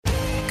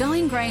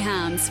Going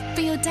Greyhounds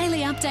for your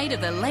daily update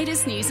of the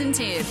latest news and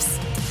tips.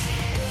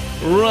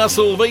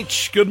 Russell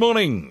Veitch, good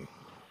morning.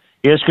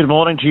 Yes, good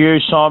morning to you,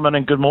 Simon,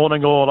 and good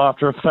morning all.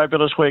 After a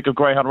fabulous week of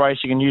greyhound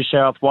racing in New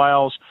South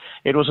Wales,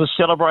 it was a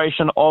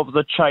celebration of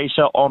the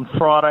Chaser on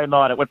Friday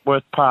night at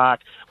Whitworth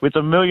Park with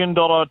the $1 million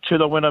to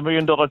the winner, $1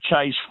 million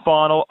chase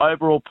final,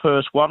 overall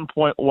purse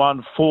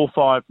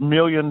 $1.145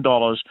 million.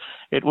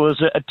 It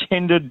was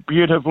attended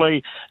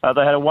beautifully.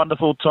 They had a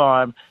wonderful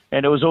time,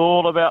 and it was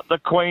all about the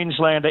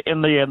Queenslander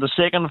in the end. The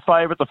second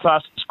favourite, the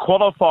fastest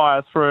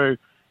qualifier through,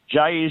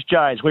 Jay's.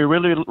 We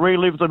really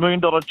relived the $1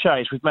 million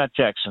chase with Matt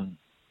Jackson.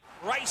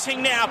 Racing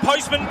now,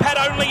 Postman Pat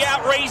only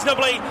out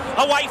reasonably,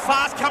 away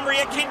fast,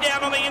 Cumbria Kid down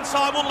on the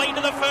inside will lead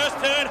to the first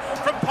turn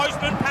from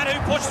Postman Pat who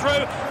pushed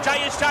through,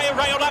 J.S.J.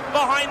 railed up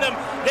behind them,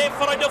 they're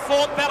followed to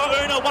fourth,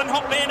 Ballauna, one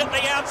hot band at the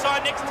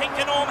outside, next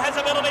Tinker Norm has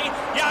ability,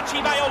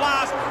 Yachi Vale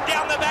last,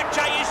 down the back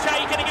J.S.J.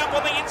 getting up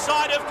on the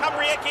inside of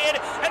Cumbria Kid,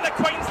 and the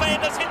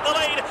Queenslanders hit the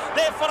lead,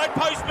 they're followed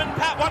Postman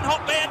Pat, one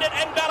hot bandit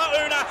and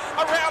Ballauna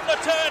around the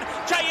turn,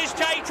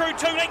 J.S.J. drew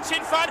 2 lengths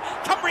in front,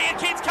 Cumbria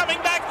Kid's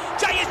coming back,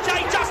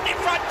 J.S.J. just in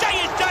front,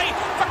 J.S.J.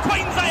 for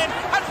Queensland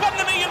has won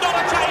the $1 million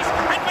chase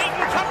and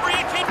beaten Cumbria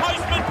Kid,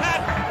 Postman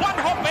Pat. One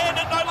hot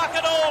bandit, no luck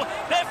at all.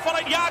 They've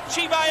followed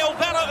Yachi Vale,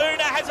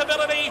 Ballauna has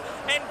ability,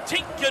 and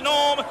Tinker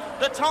Norm,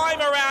 the time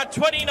around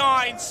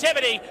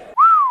 29.70.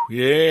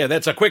 Yeah,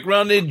 that's a quick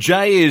run in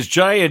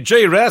J.S.J. And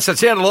gee, Russ, it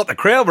sounded like the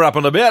crowd were up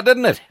and about,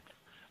 didn't it?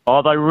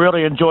 Oh, they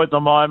really enjoyed the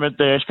moment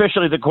there,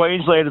 especially the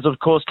Queenslanders, of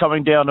course,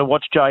 coming down to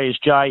watch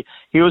J.S.J.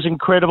 He was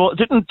incredible. It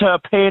didn't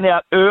pan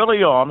out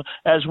early on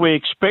as we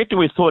expected.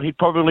 We thought he'd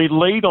probably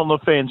lead on the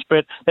fence,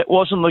 but that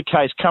wasn't the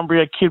case.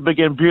 Cumbria Kid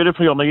began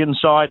beautifully on the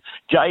inside.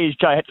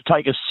 J.S.J. had to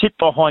take a sit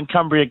behind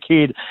Cumbria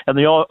Kid and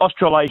the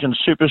Australasian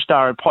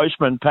superstar and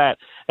Postman Pat,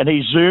 and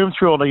he zoomed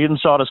through on the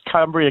inside as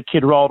Cumbria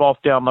Kid rolled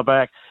off down the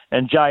back.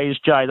 And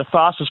J.S.J., the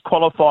fastest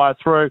qualifier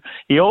through.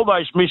 He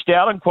almost missed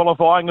out in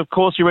qualifying. Of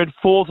course, he went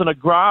fourth in a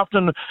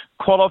Grafton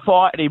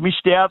qualifier, and he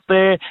missed out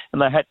there, and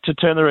they had to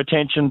turn their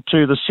attention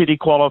to the city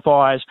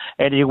qualifiers,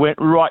 and he went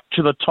right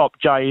to the top,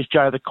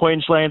 J.S.J., the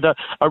Queenslander.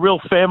 A real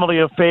family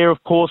affair,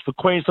 of course, for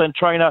Queensland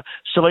trainer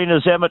Selena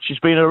Zammit. She's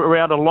been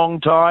around a long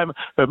time.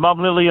 Her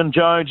mum, Lillian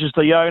Jones, is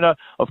the owner.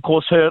 Of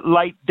course, her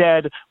late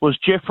dad was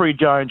Jeffrey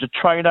Jones, a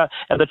trainer,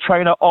 and the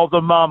trainer of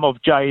the mum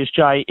of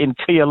J.S.J. in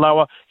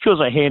Kialoa. She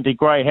was a handy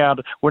greyhound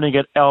winning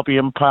at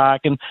Albion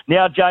Park. And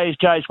now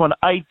J.S.J.'s won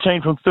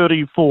 18 from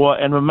 34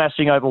 and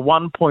amassing over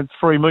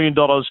 $1.3 million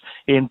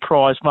in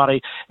prize money.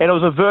 And it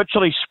was a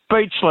virtually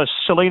speechless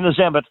Selena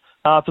Zammit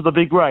after the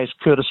big race,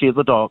 courtesy of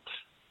the dogs.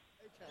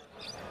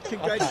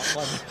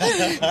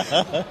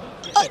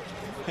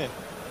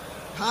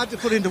 Hard to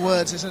put into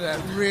words, isn't it?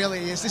 It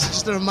really is. This is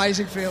just an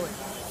amazing feeling.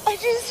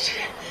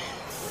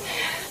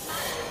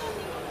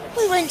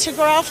 We went to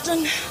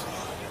Grafton.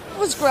 It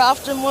was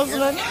Grafton,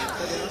 wasn't it?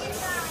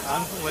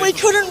 We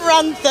couldn't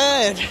run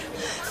third.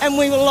 And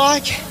we were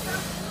like,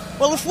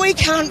 well, if we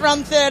can't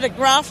run third at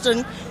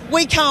Grafton,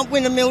 we can't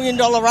win $1 million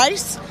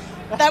race.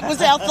 That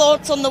was our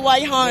thoughts on the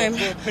way home.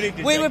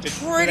 We were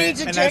pretty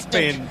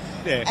dejected.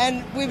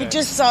 And we were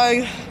just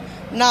so,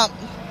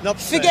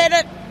 forget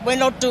it, we're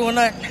not doing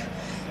it.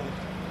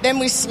 Then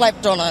we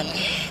slept on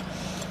it.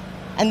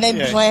 And then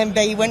Plan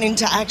B went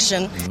into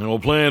action. Well,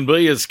 Plan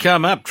B has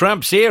come up.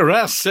 Trump's here,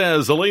 Russ,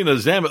 Selena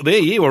Zammit there.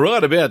 You were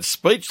right about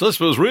speechless.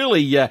 Was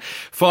really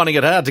finding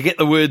it hard to get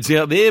the words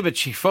out there, but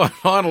she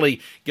finally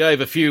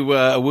gave a few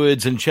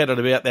words and chatted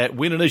about that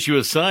win. And as you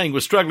were saying,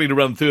 was struggling to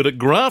run third at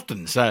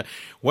Grafton. So,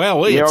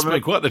 wow, it's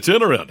been quite the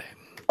turnaround.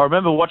 I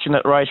remember watching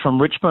that race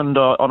from Richmond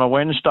on a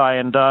Wednesday,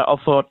 and I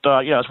thought,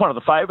 it's one of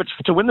the favourites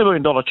to win the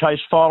 $1 million chase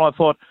final. I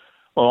thought,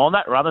 well, on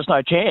that run, there's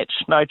no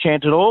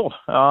chance at all.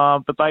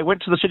 But they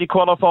went to the city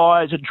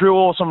qualifiers. It drew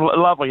all some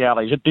lovely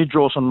alleys. It did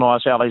draw some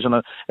nice alleys, and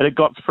it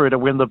got through to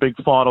win the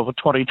big final for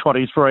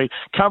 2023.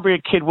 Cumbria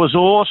Kid was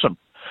awesome,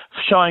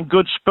 showing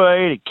good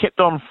speed. He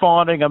kept on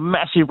finding a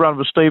massive run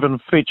for Stephen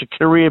Fitch, a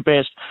career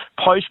best.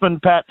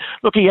 Postman Pat,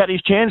 look, he had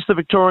his chance, the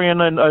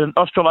Victorian and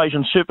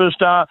Australasian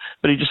superstar,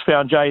 but he just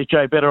found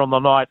J.S.J. better on the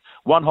night.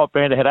 One hot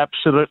bandit had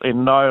absolutely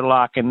no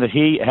luck, and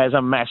he has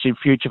a massive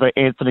future for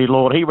Anthony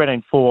Lord. He ran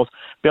in fourth.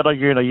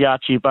 Ballauna,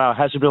 Yachi Vale,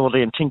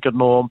 Hasability and Tinker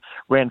Norm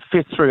ran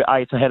 5th through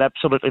 8th and had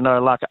absolutely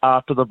no luck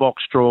after the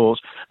box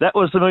draws. That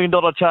was the $1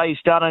 million chase,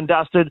 done and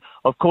dusted.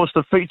 Of course,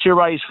 the feature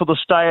race for the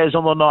stayers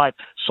on the night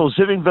saw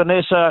Ziving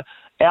Vanessa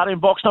out in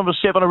box number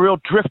 7, a real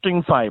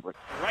drifting favourite.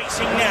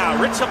 Racing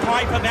now, Ritzer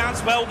Piper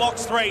bounce well,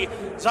 box 3.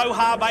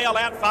 Zohar Bale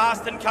out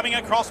fast and coming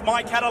across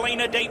My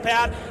Catalina deep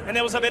out, and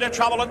there was a bit of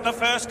trouble at the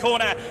first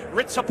corner.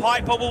 Ritzer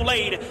Piper will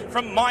lead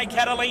from My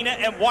Catalina,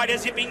 and White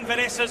Zipping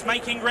Vanessa's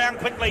making ground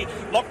quickly.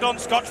 Locked on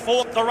Scotch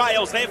fourth, the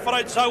rails. There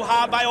followed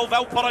Zohar Bale,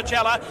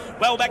 Valpolicella,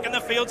 well back in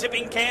the field,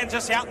 Zipping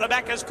Kansas out the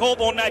back as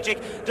Corborn Magic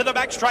to the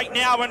back straight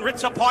now, and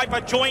Ritzer Piper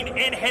joined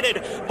and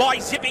headed by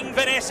Zipping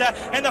Vanessa,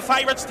 and the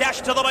favourites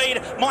dash to the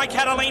lead. My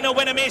Catalina Catalina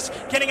win a miss.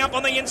 Getting up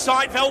on the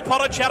inside,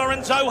 Valpolicella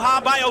and Zohar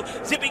Bale.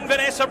 Zipping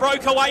Vanessa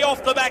broke away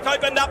off the back,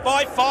 opened up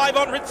by 5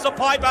 on Ritz the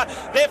Piper.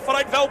 There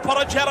followed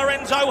Valpolicella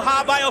and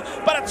Zohar Bale,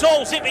 but it's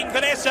all Zipping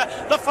Vanessa,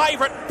 the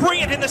favourite,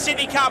 brilliant in the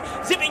Sydney Cup.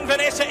 Zipping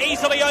Vanessa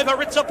easily over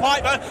Ritz the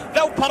Piper,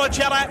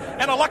 Valpolicella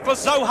and a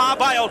luckless Zohar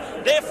Bale.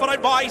 There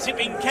followed by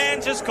Zipping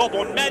Kansas,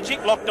 Corborn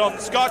Magic, Locked On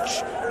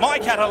Scotch. My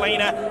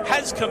Catalina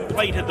has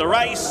completed the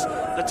race.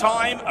 The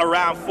time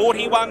around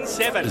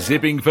 41.7.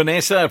 Zipping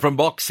Vanessa from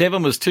box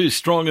 7 was too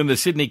strong in the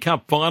Sydney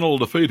Cup final,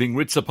 defeating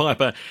Ritza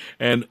Piper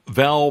and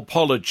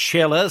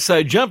Valpolicella.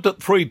 So jumped at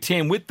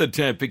 3.10 with the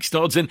turn fixed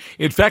odds, and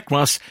in fact,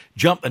 Russ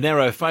jumped the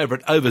narrow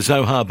favourite over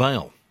Zohar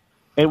Bale.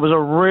 It was a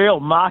real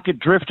market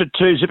drifter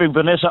too. Zipping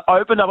Vanessa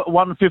opened up at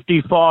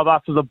 155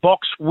 after the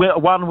box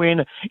 1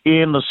 win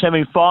in the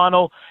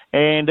semi-final,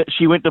 and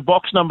she went to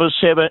box number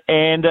 7,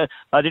 and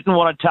I didn't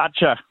want to touch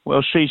her.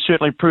 Well, she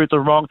certainly proved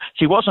them wrong.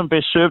 She wasn't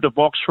best served at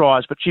box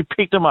tries, but she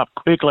picked them up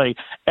quickly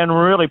and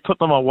really put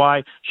them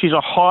away. She's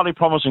a highly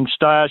promising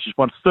stayer. She's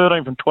won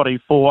 13 from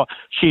 24.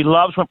 She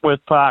loves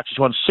Wentworth Park. She's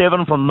won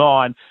 7 from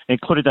 9,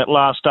 including that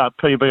last start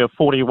PB of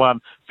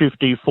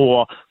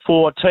 41.54.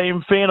 For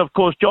Team Finn, of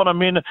course, John and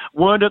Min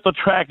weren't at the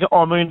track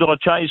on $1 Million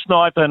Chase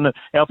night, and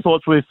our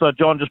thoughts with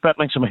John just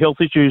battling some health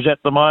issues at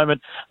the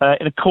moment.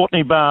 And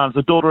Courtney Barnes,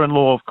 the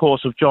daughter-in-law, of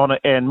course, of John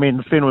and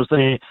Min Finn, was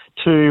there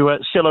to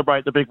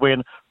celebrate the big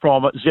win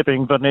from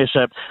Zipping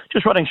Vanessa.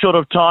 Just running short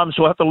of time,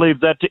 so we'll have to leave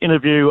that to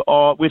interview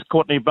with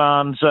Courtney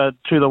Barnes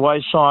to the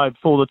wayside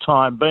for the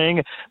time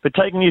being. But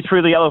taking you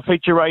through the other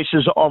feature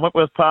races on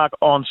Wentworth Park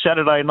on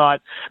Saturday night,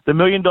 the $1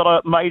 Million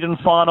maiden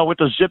final with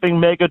the Zipping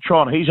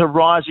Megatron. He's a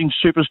rising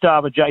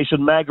superstar for Jason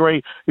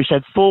Magri, who's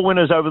had 4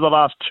 winners over the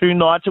last 2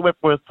 nights at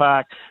Wentworth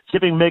Park.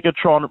 Zipping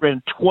Megatron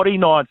ran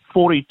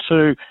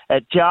 29.42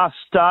 at just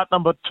start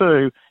number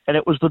 2, and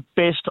it was the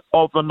best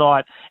of the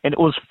night, and it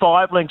was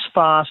 5 lengths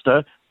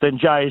faster than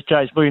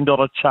JSJ's $1 Million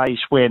Chase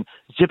when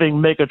Zipping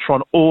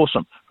Megatron,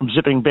 awesome, from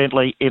Zipping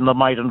Bentley in the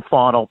maiden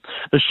final.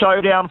 The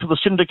showdown for the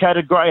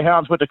syndicated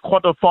Greyhounds went to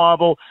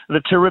quantifiable and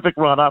a terrific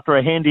run after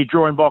a handy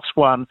draw in box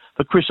 1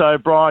 for Chris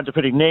O'Brien,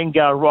 defeating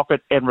Nangar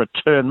Rocket and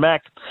Return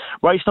Mac.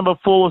 Race number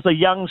 4 was the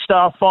Young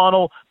Star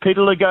final.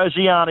 Peter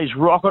Lugoziani's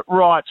Rocket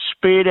Right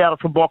speared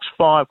out from box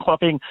 5,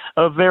 clocking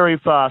a very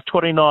fast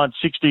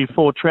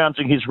 29.64,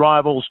 trouncing his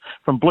rivals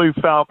from Blue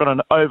Falcon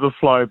and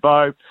Overflow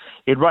Bow.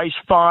 In race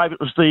 5, it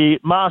was the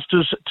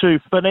Masters to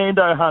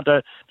Fernando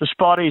Hunter.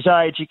 Despite his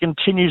age, he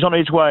continues on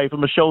his way for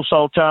Michelle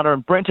Sultana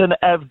and Brenton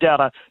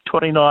Avdala,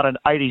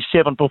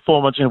 29.87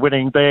 performance in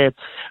winning there.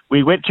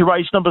 We went to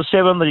race number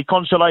 7, the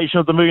consolation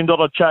of the $1 Million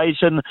Chase,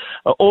 and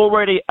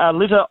already a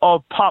litter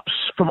of pups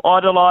from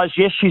Idolise.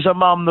 Yes, she's a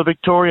mum, the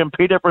Victorian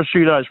Peter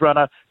Prosciutto's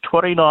runner,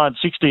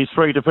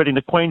 29.63, defeating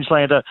the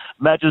Queenslander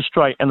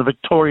Magistrate and the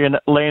Victorian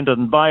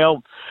Landon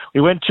Bale. We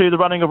went to the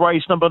running of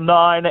race number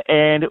 9,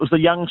 and it was the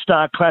Young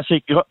Star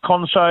Classic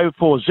Conso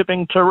for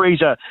Zipping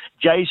Teresa,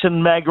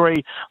 Jason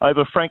Magri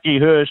over Frankie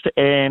Hurst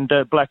and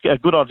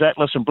Good Odds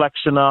Atlas and Black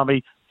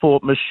Tsunami for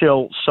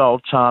Michelle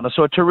Sultana.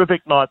 So a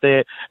terrific night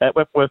there at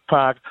Wentworth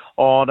Park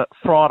on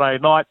Friday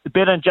night.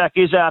 Ben and Jack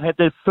is out, had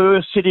their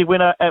first city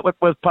winner at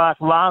Wentworth Park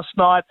last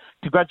night.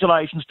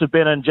 Congratulations to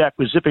Ben and Jack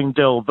with Zipping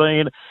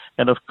Delvine.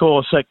 And of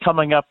course,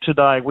 coming up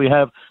today, we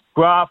have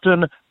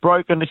Grafton,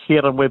 Broken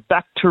Hill, and we're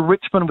back to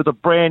Richmond with a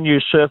brand new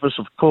surface,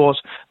 of course.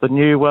 The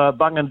new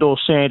Bungendore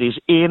Sand is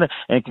in,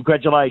 and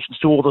congratulations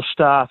to all the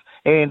staff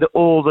and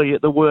all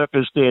the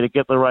workers there to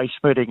get the race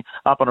meeting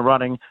up and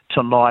running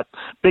tonight.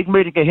 Big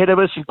meeting ahead of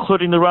us,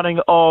 including the running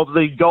of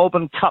the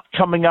Goulburn Cup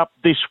coming up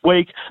this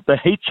week. The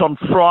heats on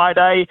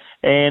Friday,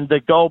 and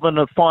the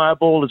Goulburn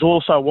Fireball is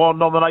also on.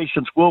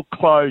 Nominations will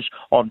close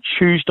on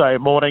Tuesday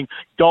morning.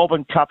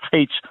 Goulburn Cup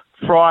heats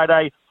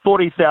Friday,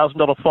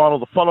 $40,000 final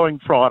the following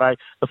Friday.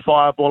 The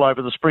Fireball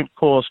over the sprint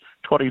course,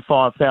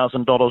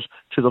 $25,000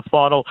 to the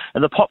final.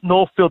 And the Pop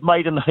Northfield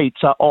maiden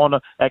heats are on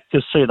at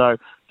Casino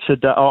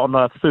today, on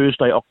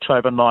Thursday,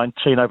 October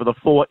 19, over the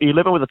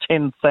 4.11 with a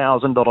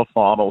 $10,000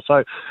 final.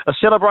 So a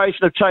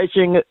celebration of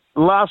chasing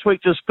last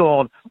week just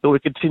gone, but we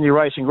continue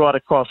racing right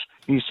across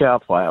New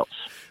South Wales.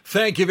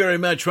 Thank you very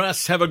much,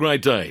 Russ. Have a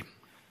great day.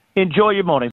 Enjoy your morning.